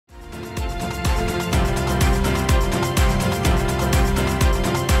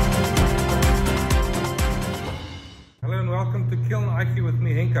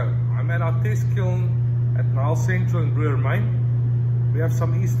our test kiln at Nyle Central in Brewer, Maine. We have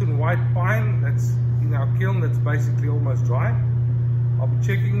some eastern white pine that's in our kiln that's basically almost dry. I'll be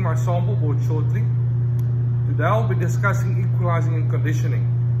checking my sample board shortly. Today I'll be discussing equalizing and conditioning.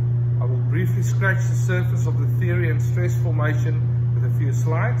 I will briefly scratch the surface of the theory and stress formation with a few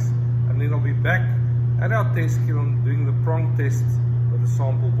slides, and then I'll be back at our test kiln doing the prong tests with the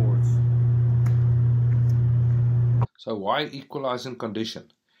sample boards. So why equalize and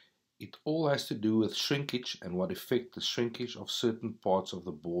condition? It all has to do with shrinkage and what effect the shrinkage of certain parts of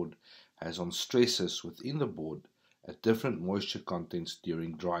the board has on stresses within the board at different moisture contents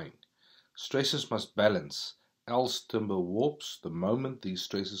during drying. Stresses must balance, else timber warps the moment these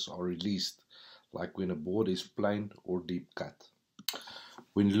stresses are released, like when a board is planed or deep cut.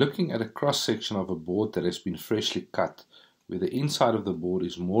 When looking at a cross-section of a board that has been freshly cut, where the inside of the board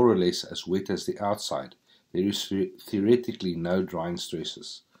is more or less as wet as the outside, there is theoretically no drying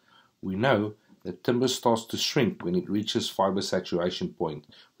stresses. We know that timber starts to shrink when it reaches fiber saturation point,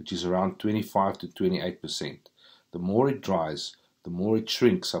 which is around 25 to 28%. The more it dries, the more it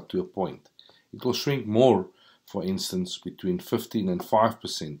shrinks up to a point. It will shrink more, for instance, between 15 and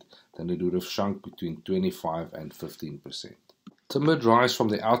 5% than it would have shrunk between 25 and 15%. Timber dries from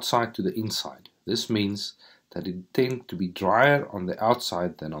the outside to the inside. This means that it tends to be drier on the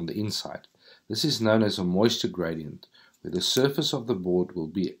outside than on the inside. This is known as a moisture gradient, where the surface of the board will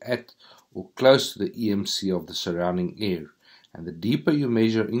be at or close to the EMC of the surrounding air, and the deeper you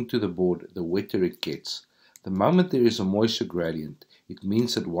measure into the board, the wetter it gets. The moment there is a moisture gradient, it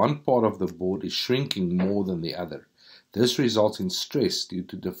means that one part of the board is shrinking more than the other. This results in stress due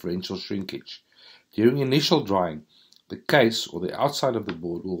to differential shrinkage. During initial drying, the case or the outside of the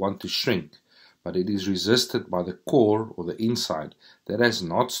board will want to shrink, but it is resisted by the core or the inside that has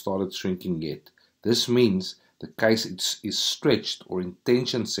not started shrinking yet. This means the case is stretched or in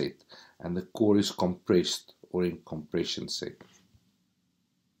tension set, and the core is compressed or in compression set.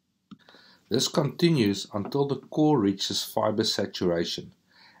 This continues until the core reaches fiber saturation.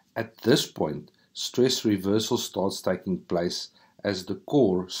 At this point, stress reversal starts taking place as the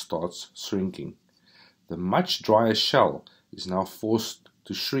core starts shrinking. The much drier shell is now forced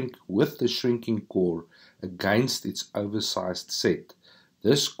to shrink with the shrinking core against its oversized set.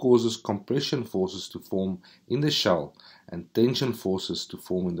 This causes compression forces to form in the shell and tension forces to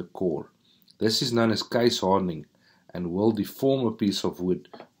form in the core. This is known as case hardening and will deform a piece of wood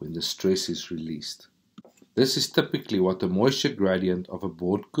when the stress is released. This is typically what the moisture gradient of a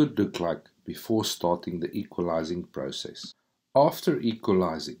board could look like before starting the equalizing process. After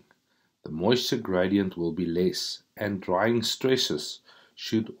equalizing, the moisture gradient will be less and drying stresses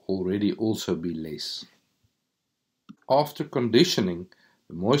should already also be less. After conditioning,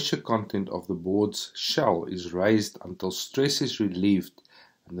 the moisture content of the board's shell is raised until stress is relieved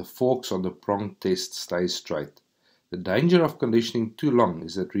and the forks on the prong test stay straight. The danger of conditioning too long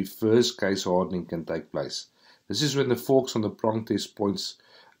is that reverse case hardening can take place. This is when the forks on the prong test points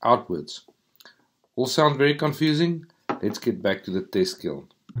outwards. All sound very confusing? Let's get back to the test kiln.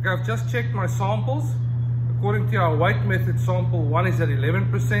 Okay, I've just checked my samples. According to our weight method, sample 1 is at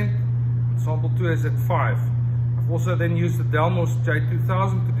 11% and sample 2 is at 5%. I've also then used the Delmos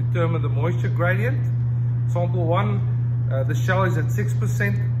J2000 to determine the moisture gradient. Sample 1, the shell is at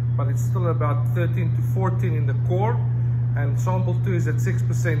 6%, but it's still about 13 to 14 in the core, and sample 2 is at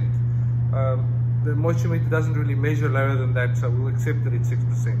 6%. The moisture meter doesn't really measure lower than that, so we'll accept that it's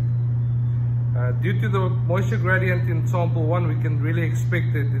 6%. Due to the moisture gradient in sample 1, we can really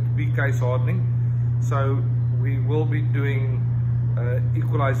expect it to be case hardening, so we will be doing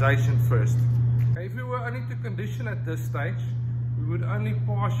equalization first. If we were only to condition at this stage, we would only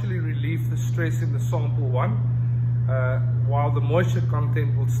partially relieve the stress in the sample 1, while the moisture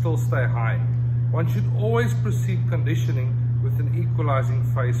content will still stay high. One should always proceed conditioning with an equalizing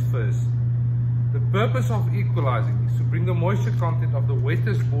phase first. The purpose of equalizing is to bring the moisture content of the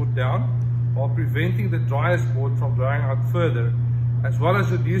wettest board down while preventing the driest board from drying out further, as well as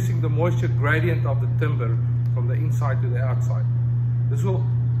reducing the moisture gradient of the timber from the inside to the outside. This will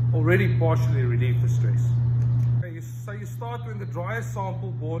already partially relieve the stress. Okay, so you start when the driest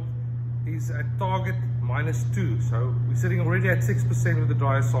sample board is at target -2, so we're sitting already at 6% with the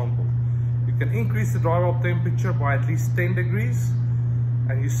driest sample. You can increase the dry bulb temperature by at least 10 degrees,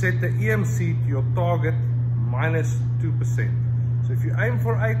 and you set the EMC to your target -2%. So if you aim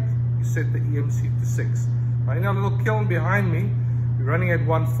for 8, you set the EMC to 6. Now in our little kiln behind me, we're running at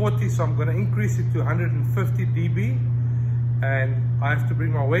 140, so I'm going to increase it to 150 dB, and I have to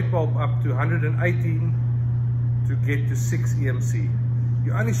bring my wet bulb up to 118 to get to 6 EMC.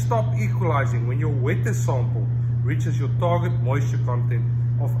 You only stop equalizing when your wettest sample reaches your target moisture content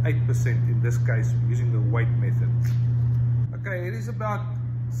of 8% in this case, using the weight method. Okay, it is about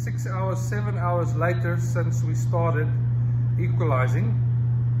 6 hours, 7 hours later since we started equalizing.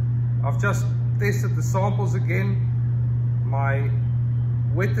 I've just tested the samples again. My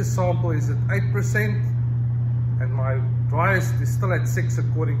wettest sample is at 8% and my driest is still at 6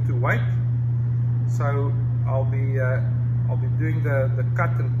 according to weight. So I'll be doing the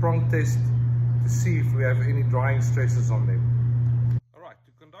cut and prong test to see if we have any drying stresses on them. Alright,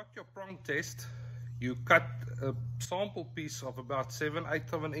 to conduct your prong test, you cut a sample piece of about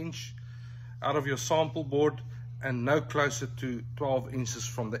 7/8 of an inch out of your sample board and no closer to 12 inches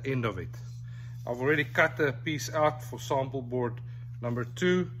from the end of it. I've already cut a piece out for sample board number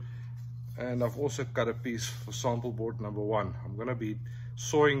 2, and I've also cut a piece for sample board number 1. I'm going to be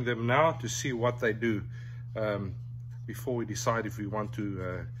sawing them now to see what they do before we decide if we want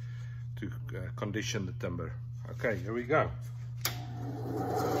to condition the timber. Okay, here we go.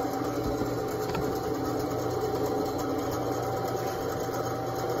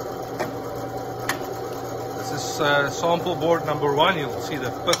 This is sample board number 1. You'll see the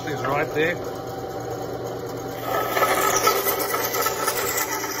pith is right there.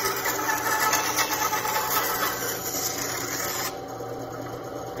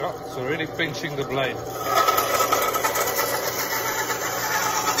 Yeah, it's already pinching the blade.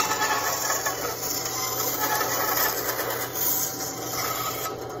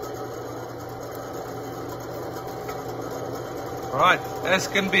 Right, as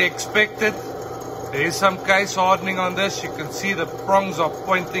can be expected, there is some case hardening on this. You can see the prongs are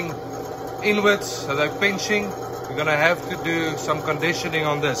pointing inwards, so they're pinching. We're going to have to do some conditioning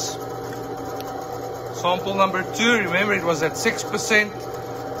on this. Sample number 2, remember it was at 6%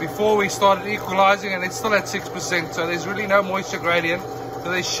 before we started equalizing, and it's still at 6%, so there's really no moisture gradient,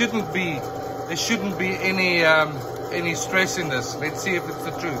 so there shouldn't be any stress in this. Let's see if it's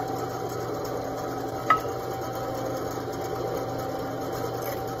the truth.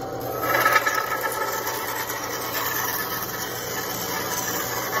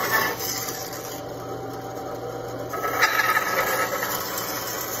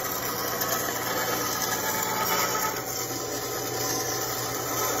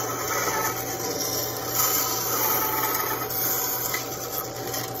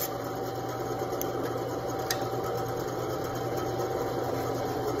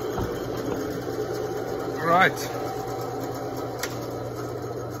 Right,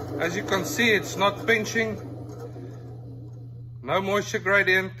 as you can see, it's not pinching, no moisture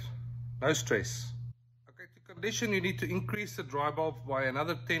gradient, no stress. Okay, to condition you need to increase the dry bulb by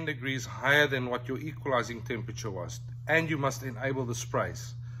another 10 degrees higher than what your equalizing temperature was, and you must enable the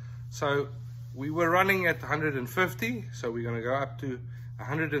sprays. So we were running at 150, so we're going to go up to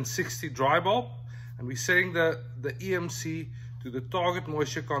 160 dry bulb, and we're setting the EMC to the target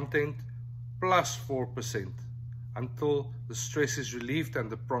moisture content plus 4% until the stress is relieved and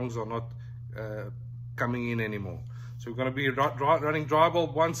the prongs are not coming in anymore. So we're going to be running dry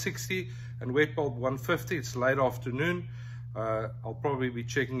bulb 160 and wet bulb 150. It's late afternoon. I'll probably be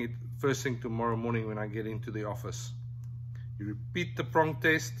checking it first thing tomorrow morning when I get into the office. You repeat the prong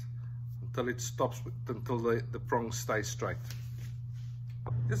test until it stops, until the prongs stay straight.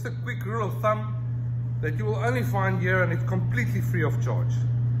 Just a quick rule of thumb that you will only find here, and it's completely free of charge.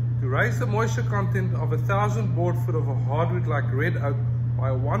 To raise the moisture content of 1,000 board foot of a hardwood like red oak by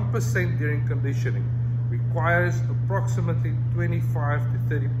 1% during conditioning requires approximately 25 to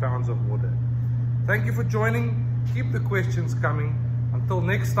 30 pounds of water. Thank you for joining. Keep the questions coming. Until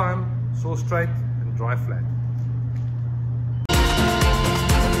next time, saw straight and dry flat.